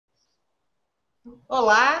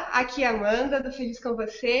Olá, aqui é a Amanda, do Feliz com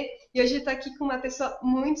Você, e hoje eu estou aqui com uma pessoa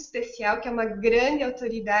muito especial, que é uma grande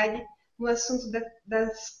autoridade no assunto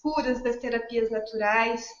das curas, das terapias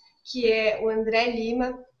naturais, que é o André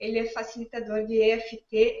Lima. Ele é facilitador de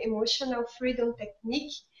EFT, Emotional Freedom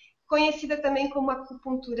Technique, conhecida também como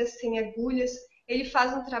acupuntura sem agulhas. Ele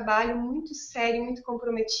faz um trabalho muito sério, muito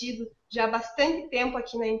comprometido, já há bastante tempo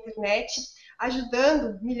aqui na internet,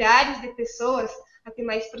 ajudando milhares de pessoas a ter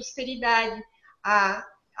mais prosperidade, a,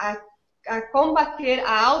 a, a combater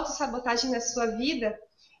a autossabotagem na sua vida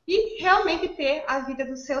e realmente ter a vida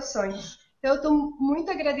dos seus sonhos. Então, eu estou muito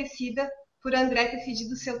agradecida por André ter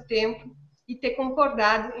cedido o seu tempo e ter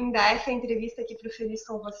concordado em dar essa entrevista aqui para o Feliz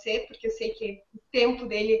com Você, porque eu sei que o tempo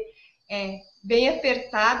dele é bem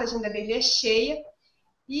apertado, a agenda dele é cheia.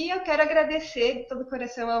 E eu quero agradecer de todo o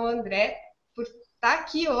coração ao André por estar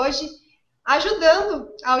aqui hoje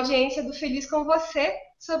ajudando a audiência do Feliz com Você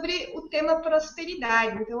sobre o tema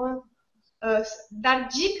prosperidade. Então, dar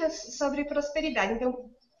dicas sobre prosperidade.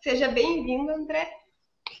 Então, seja bem-vindo, André.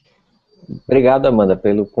 Obrigado, Amanda,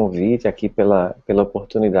 pelo convite aqui, pela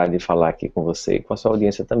oportunidade de falar aqui com você e com a sua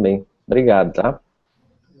audiência também. Obrigado, tá?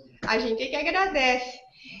 A gente é que agradece.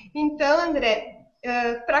 Então, André,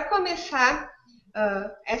 para começar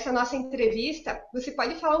essa nossa entrevista, você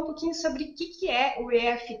pode falar um pouquinho sobre o que é o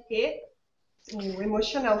EFT, o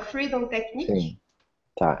Emotional Freedom Technique? Sim.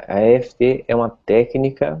 Tá. A EFT é uma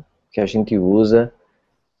técnica que a gente usa,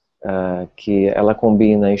 que ela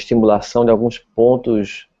combina a estimulação de alguns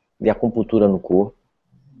pontos de acupuntura no corpo.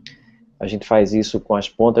 A gente faz isso com as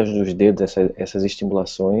pontas dos dedos, essas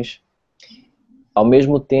estimulações. Ao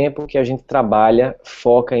mesmo tempo que a gente trabalha,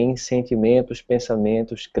 foca em sentimentos,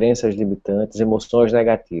 pensamentos, crenças limitantes, emoções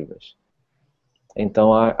negativas.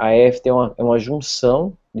 Então, a EFT é uma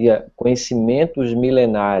junção de conhecimentos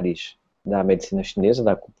milenares da medicina chinesa,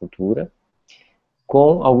 da acupuntura,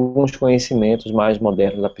 com alguns conhecimentos mais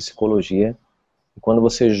modernos da psicologia. E quando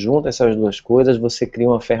você junta essas duas coisas, você cria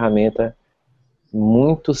uma ferramenta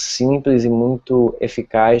muito simples e muito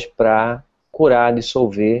eficaz para curar,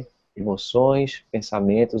 dissolver emoções,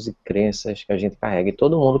 pensamentos e crenças que a gente carrega. E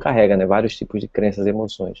todo mundo carrega, né? Vários tipos de crenças e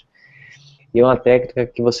emoções. E é uma técnica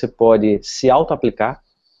que você pode se auto-aplicar,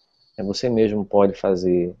 você mesmo pode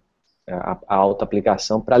fazer a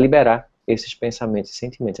auto-aplicação para liberar esses pensamentos e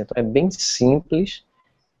sentimentos. Então é bem simples,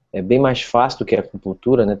 é bem mais fácil do que a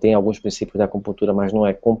acupuntura, né? Tem alguns princípios da acupuntura, mas não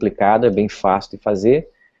é complicado, é bem fácil de fazer.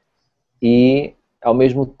 E, ao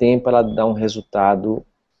mesmo tempo, ela dá um resultado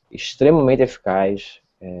extremamente eficaz.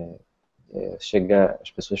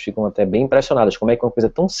 As pessoas ficam até bem impressionadas como é que uma coisa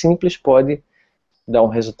tão simples pode dar um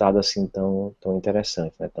resultado assim tão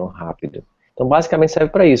interessante, né? Tão rápido. Então, basicamente,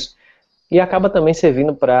 serve para isso. E acaba também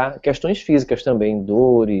servindo para questões físicas também,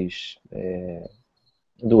 dores,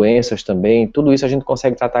 doenças também, tudo isso a gente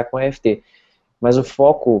consegue tratar com a EFT. Mas o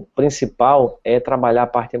foco principal é trabalhar a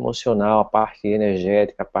parte emocional, a parte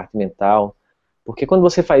energética, a parte mental, porque quando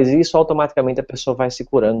você faz isso, automaticamente a pessoa vai se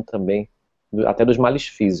curando também, até dos males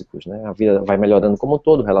físicos, né? A vida vai melhorando como um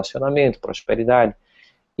todo, relacionamento, prosperidade,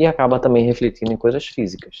 e acaba também refletindo em coisas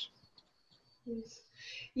físicas. Isso.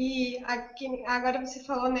 E aqui, agora você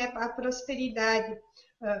falou, né, a prosperidade.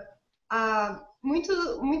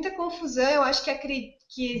 Muita confusão, eu acho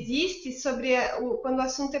que existe sobre quando o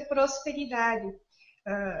assunto é prosperidade.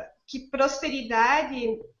 Que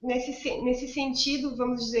prosperidade, nesse sentido,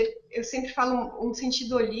 vamos dizer, eu sempre falo um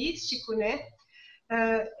sentido holístico, né?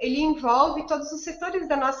 Ele envolve todos os setores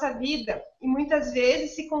da nossa vida e muitas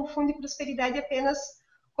vezes se confunde prosperidade apenas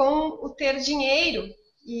com o ter dinheiro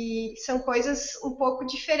e são coisas um pouco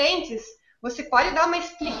diferentes. Você pode dar uma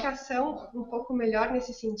explicação um pouco melhor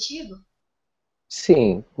nesse sentido?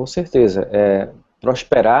 Sim, com certeza.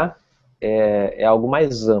 Prosperar é algo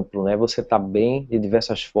mais amplo, né? Você está bem de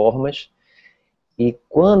diversas formas, e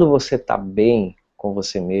quando você está bem com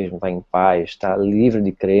você mesmo, está em paz, está livre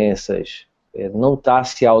de crenças, não está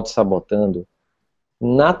se auto-sabotando,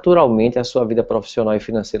 naturalmente a sua vida profissional e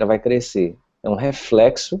financeira vai crescer. É um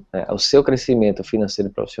reflexo, né? O seu crescimento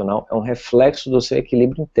financeiro e profissional é um reflexo do seu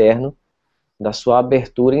equilíbrio interno, da sua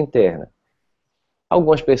abertura interna.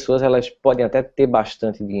 Algumas pessoas, elas podem até ter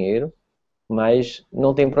bastante dinheiro, mas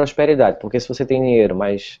não tem prosperidade, porque se você tem dinheiro,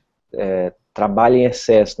 mas trabalha em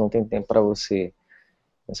excesso, não tem tempo para você,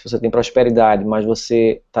 se você tem prosperidade, mas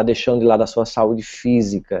você está deixando de lado a sua saúde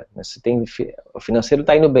física, né? O financeiro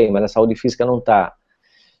está indo bem, mas a saúde física não está,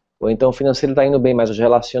 ou então o financeiro está indo bem, mas os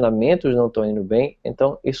relacionamentos não estão indo bem,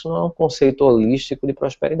 então isso não é um conceito holístico de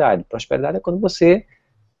prosperidade. Prosperidade é quando você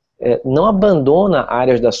não abandona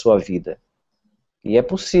áreas da sua vida. E é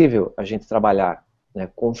possível a gente trabalhar, né,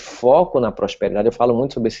 com foco na prosperidade. Eu falo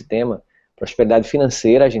muito sobre esse tema, prosperidade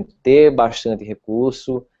financeira, a gente ter bastante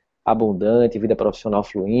recurso, abundante, vida profissional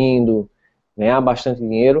fluindo, ganhar bastante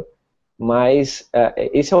dinheiro, mas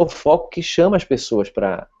esse é o foco que chama as pessoas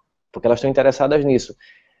porque elas estão interessadas nisso.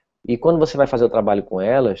 E quando você vai fazer o trabalho com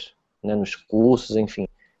elas, né, nos cursos, enfim,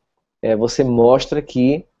 você mostra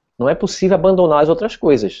que não é possível abandonar as outras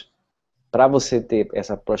coisas. Para você ter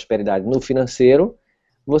essa prosperidade no financeiro,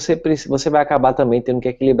 você vai acabar também tendo que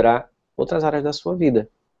equilibrar outras áreas da sua vida,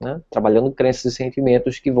 né? Trabalhando crenças e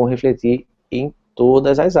sentimentos que vão refletir em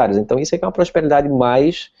todas as áreas. Então isso aqui é uma prosperidade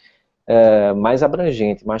mais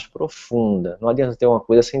abrangente, mais profunda. Não adianta ter uma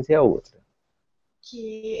coisa sem ter a outra.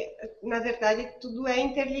 Que, na verdade, tudo é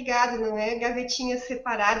interligado, não é gavetinhas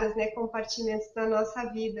separadas, né, compartimentos da nossa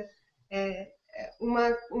vida.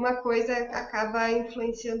 Uma coisa acaba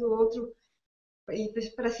influenciando o outro, e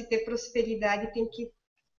para se ter prosperidade tem que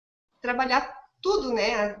trabalhar tudo,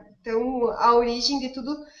 né? Então, a origem de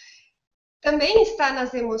tudo também está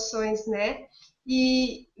nas emoções, né?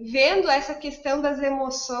 E vendo essa questão das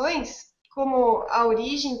emoções como a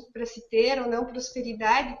origem para se ter ou não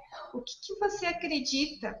prosperidade, o que você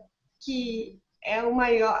acredita que é o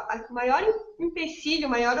maior empecilho,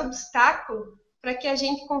 o maior obstáculo para que a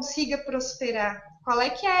gente consiga prosperar? Qual é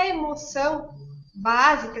que é a emoção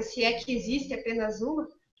básica, se é que existe apenas uma,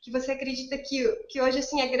 que você acredita que hoje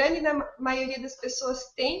assim a grande maioria das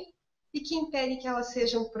pessoas tem e que impede que elas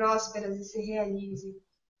sejam prósperas e se realizem?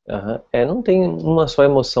 Uhum. Não tem uma só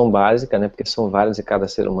emoção básica, né, porque são várias e cada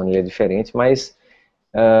ser humano é diferente, mas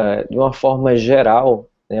de uma forma geral,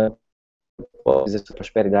 né, posso dizer que a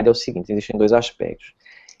prosperidade é o seguinte: existem dois aspectos.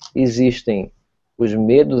 Existem os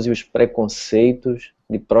medos e os preconceitos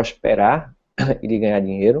de prosperar e de ganhar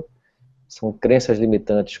dinheiro. São crenças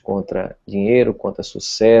limitantes contra dinheiro, contra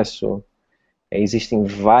sucesso. Existem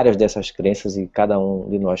várias dessas crenças e cada um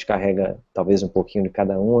de nós carrega talvez um pouquinho de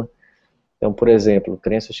cada uma. Então, por exemplo,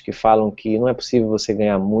 crenças que falam que não é possível você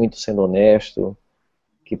ganhar muito sendo honesto,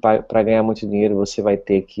 que para ganhar muito dinheiro você vai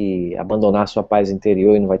ter que abandonar sua paz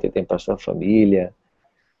interior e não vai ter tempo para sua família,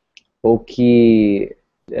 ou que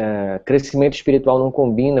crescimento espiritual não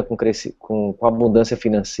combina com abundância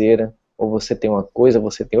financeira, ou você tem uma coisa,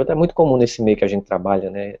 você tem outra. É muito comum nesse meio que a gente trabalha,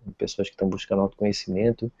 né, pessoas que estão buscando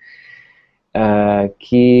autoconhecimento,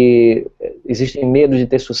 que existem medos de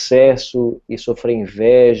ter sucesso e sofrer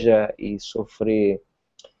inveja e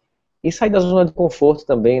sair da zona de conforto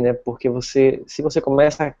também, né? Porque se você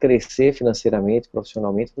começa a crescer financeiramente,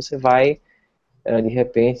 profissionalmente, você vai de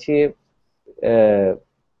repente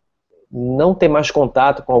não ter mais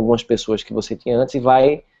contato com algumas pessoas que você tinha antes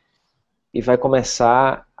e vai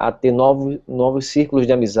começar a ter novos círculos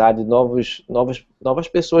de amizade, novas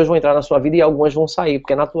pessoas vão entrar na sua vida e algumas vão sair,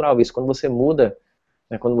 porque é natural isso. Quando você muda,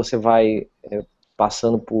 né, quando você vai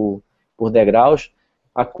passando por degraus,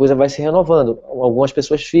 a coisa vai se renovando. Algumas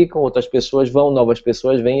pessoas ficam, outras pessoas vão, novas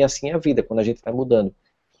pessoas vêm, e assim é a vida, quando a gente vai mudando.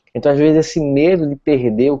 Então, às vezes, esse medo de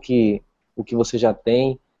perder o que você já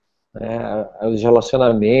tem, né, os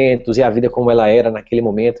relacionamentos e a vida como ela era naquele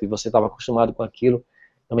momento, e você estava acostumado com aquilo,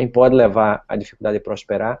 também pode levar à dificuldade de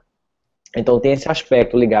prosperar. Então tem esse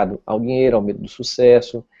aspecto ligado ao dinheiro, ao medo do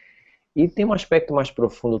sucesso, e tem um aspecto mais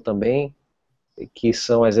profundo também, que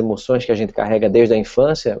são as emoções que a gente carrega desde a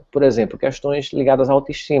infância, por exemplo, questões ligadas à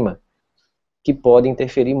autoestima, que podem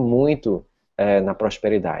interferir muito na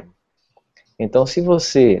prosperidade. Então se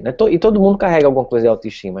você, né, e todo mundo carrega alguma coisa de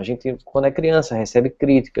autoestima, a gente quando é criança recebe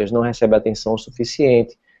críticas, não recebe atenção o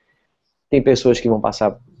suficiente, tem pessoas que vão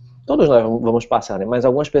passar, todos nós vamos passar, né? Mas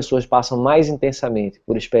algumas pessoas passam mais intensamente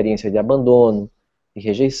por experiências de abandono, de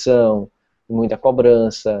rejeição, de muita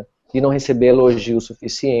cobrança, de não receber elogio o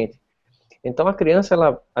suficiente. Então a criança,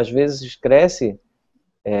 ela às vezes cresce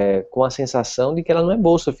com a sensação de que ela não é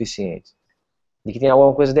boa o suficiente, de que tem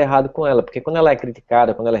alguma coisa de errado com ela, porque quando ela é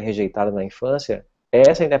criticada, quando ela é rejeitada na infância, é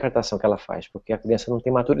essa a interpretação que ela faz, porque a criança não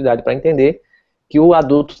tem maturidade para entender que o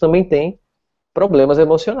adulto também tem problemas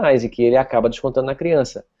emocionais e que ele acaba descontando na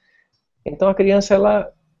criança. Então a criança,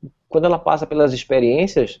 quando ela passa pelas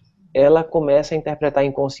experiências, ela começa a interpretar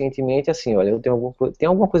inconscientemente assim: olha, tem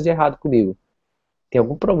alguma coisa de errado comigo, tem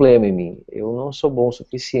algum problema em mim, eu não sou bom o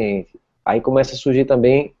suficiente. Aí começa a surgir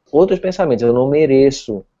também outros pensamentos: eu não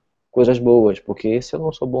mereço coisas boas, porque se eu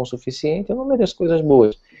não sou bom o suficiente, eu não mereço coisas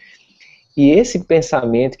boas. E esse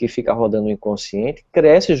pensamento que fica rodando no inconsciente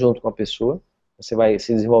cresce junto com a pessoa, você vai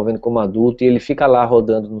se desenvolvendo como adulto e ele fica lá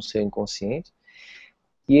rodando no seu inconsciente,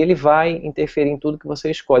 e ele vai interferir em tudo que você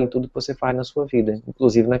escolhe, em tudo que você faz na sua vida,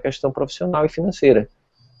 inclusive na questão profissional e financeira.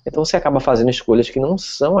 Então você acaba fazendo escolhas que não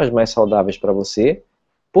são as mais saudáveis para você,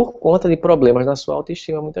 por conta de problemas na sua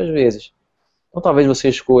autoestima muitas vezes. Então talvez você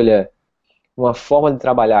escolha uma forma de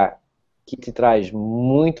trabalhar que te traz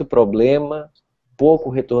muito problema, pouco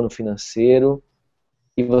retorno financeiro,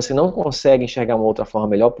 e você não consegue enxergar uma outra forma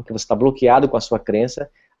melhor porque você está bloqueado com a sua crença,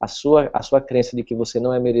 a sua crença de que você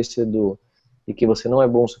não é merecedor e que você não é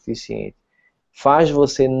bom o suficiente, faz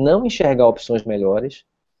você não enxergar opções melhores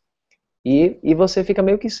e você fica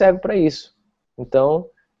meio que cego para isso. Então,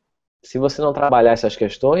 se você não trabalhar essas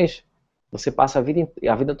questões, você passa a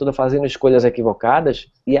vida toda fazendo escolhas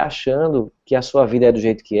equivocadas e achando que a sua vida é do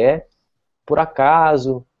jeito que é, por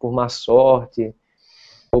acaso, por má sorte,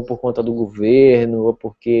 ou por conta do governo, ou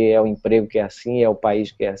porque é o emprego que é assim, é o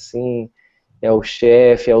país que é assim, é o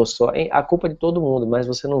chefe, é o só. A culpa é de todo mundo, mas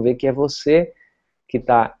você não vê que é você que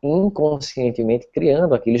está inconscientemente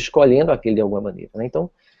criando aquilo, escolhendo aquilo de alguma maneira, né? Então,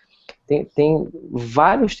 tem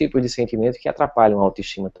vários tipos de sentimentos que atrapalham a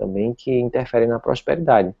autoestima também, que interferem na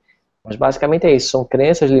prosperidade. Mas basicamente é isso, são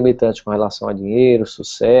crenças limitantes com relação a dinheiro,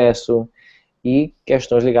 sucesso e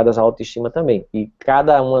questões ligadas à autoestima também. E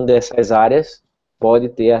cada uma dessas áreas pode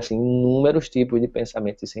ter assim inúmeros tipos de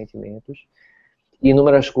pensamentos e sentimentos,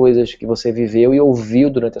 inúmeras coisas que você viveu e ouviu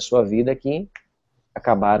durante a sua vida que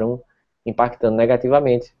acabaram impactando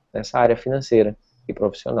negativamente nessa área financeira e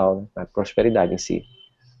profissional, né, na prosperidade em si.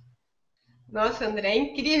 Nossa, André, é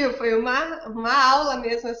incrível, foi uma aula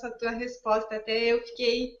mesmo essa tua resposta. Até eu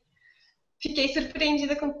fiquei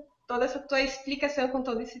surpreendida com toda essa tua explicação, com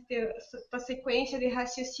toda essa tua sequência de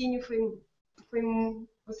raciocínio.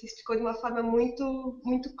 Você explicou de uma forma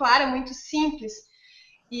muito clara, muito simples.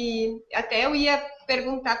 E até eu ia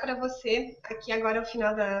perguntar para você, aqui agora ao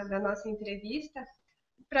final da nossa entrevista,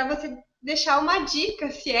 para você deixar uma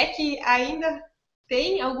dica, se é que ainda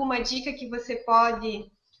tem alguma dica que você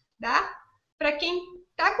pode dar para quem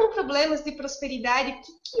está com problemas de prosperidade, o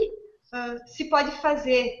que se pode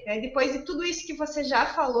fazer, né? Depois de tudo isso que você já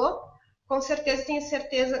falou, com certeza, tenho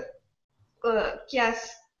certeza que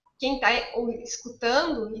quem está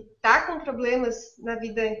escutando e está com problemas na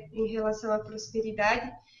vida em relação à prosperidade,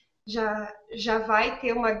 já vai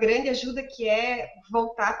ter uma grande ajuda, que é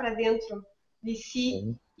voltar para dentro de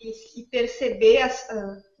si e perceber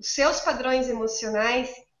os seus padrões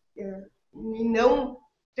emocionais, e não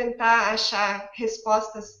tentar achar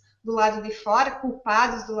respostas do lado de fora,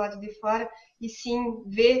 culpados do lado de fora, e sim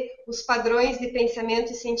ver os padrões de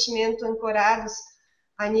pensamento e sentimento ancorados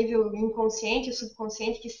a nível inconsciente e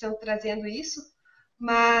subconsciente que estão trazendo isso.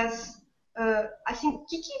 Mas, assim, o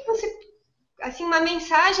que você, assim, uma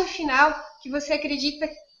mensagem final que você acredita,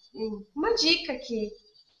 uma dica que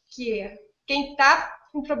quem está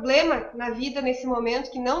com problema na vida nesse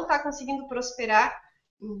momento, que não está conseguindo prosperar,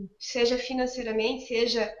 seja financeiramente,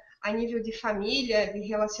 seja a nível de família, de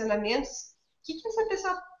relacionamentos, o que essa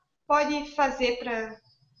pessoa pode fazer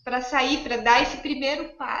para sair, para dar esse primeiro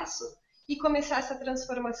passo e começar essa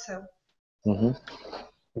transformação? Uhum.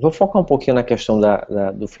 Eu vou focar um pouquinho na questão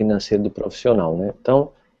do financeiro do profissional, né?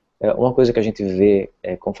 Então, uma coisa que a gente vê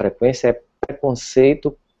com frequência é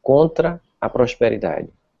preconceito contra a prosperidade.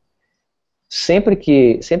 Sempre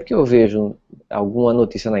que eu vejo alguma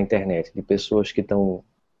notícia na internet de pessoas que estão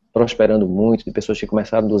prosperando muito, de pessoas que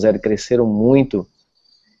começaram do zero e cresceram muito,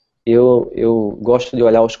 eu gosto de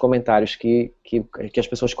olhar os comentários que as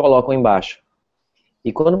pessoas colocam embaixo.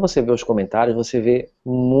 E quando você vê os comentários, você vê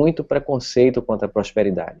muito preconceito contra a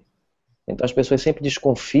prosperidade. Então as pessoas sempre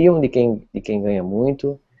desconfiam de quem ganha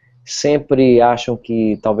muito, sempre acham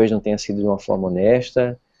que talvez não tenha sido de uma forma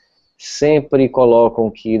honesta, sempre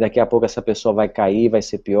colocam que daqui a pouco essa pessoa vai cair, vai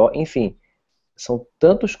ser pior, enfim. São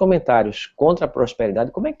tantos comentários contra a prosperidade.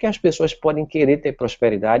 Como é que as pessoas podem querer ter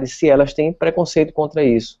prosperidade se elas têm preconceito contra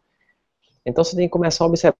isso? Então você tem que começar a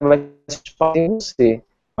observar em você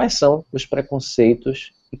quais são os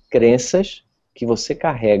preconceitos e crenças que você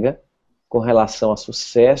carrega com relação a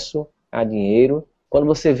sucesso, a dinheiro. Quando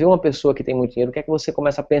você vê uma pessoa que tem muito dinheiro, o que é que você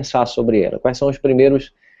começa a pensar sobre ela? Quais são os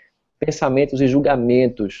primeiros pensamentos e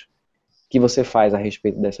julgamentos que você faz a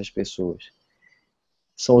respeito dessas pessoas?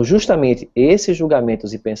 São justamente esses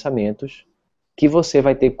julgamentos e pensamentos que você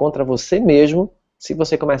vai ter contra você mesmo se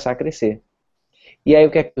você começar a crescer. E aí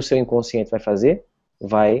o que é que o seu inconsciente vai fazer?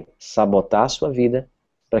 Vai sabotar a sua vida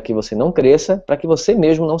para que você não cresça, para que você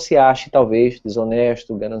mesmo não se ache talvez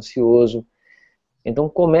desonesto, ganancioso. Então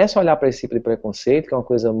comece a olhar para esse tipo de preconceito, que é uma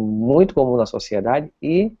coisa muito comum na sociedade,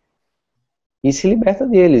 e se liberta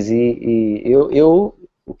deles.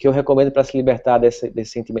 O que eu recomendo para se libertar desse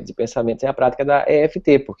sentimento de pensamento é a prática da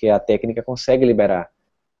EFT, porque a técnica consegue liberar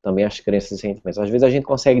também as crenças e sentimentos. Às vezes a gente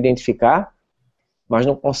consegue identificar, mas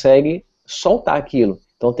não consegue soltar aquilo.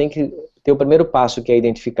 Então tem que ter o primeiro passo, que é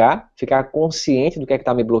identificar, ficar consciente do que é que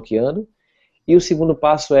está me bloqueando, e o segundo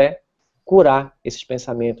passo é curar esses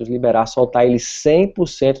pensamentos, liberar, soltar eles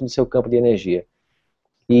 100% do seu campo de energia.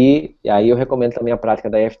 E aí eu recomendo também a prática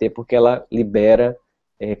da EFT, porque ela libera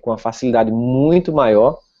com uma facilidade muito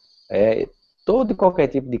maior todo e qualquer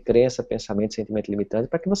tipo de crença, pensamento, sentimento limitante,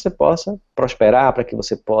 para que você possa prosperar, para que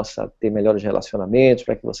você possa ter melhores relacionamentos,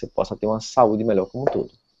 para que você possa ter uma saúde melhor como um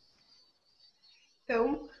todo.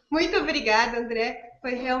 Então, muito obrigada, André.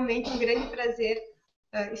 Foi realmente um grande prazer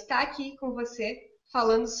estar aqui com você,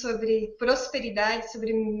 falando sobre prosperidade,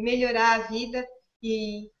 sobre melhorar a vida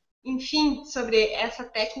e, enfim, sobre essa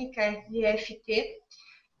técnica de EFT.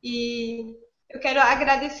 E eu quero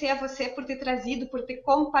agradecer a você por ter trazido, por ter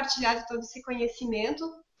compartilhado todo esse conhecimento.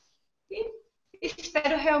 E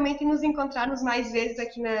espero realmente nos encontrarmos mais vezes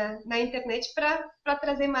aqui na internet para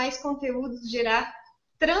trazer mais conteúdos, gerar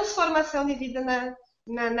transformação de vida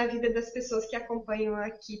na vida das pessoas que acompanham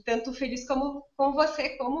aqui, tanto o Feliz como com você,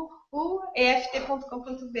 como o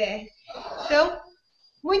eft.com.br. Então,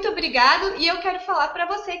 muito obrigado, e eu quero falar para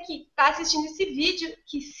você que está assistindo esse vídeo,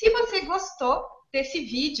 que se você gostou desse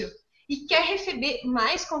vídeo e quer receber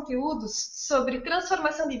mais conteúdos sobre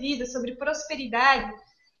transformação de vida, sobre prosperidade,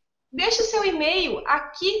 deixe o seu e-mail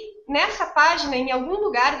aqui nessa página, em algum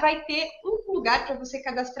lugar vai ter um lugar para você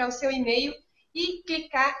cadastrar o seu e-mail e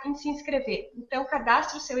clicar em se inscrever. Então,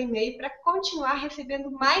 cadastre o seu e-mail para continuar recebendo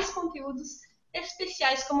mais conteúdos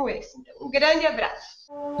especiais como esse. Então, um grande abraço!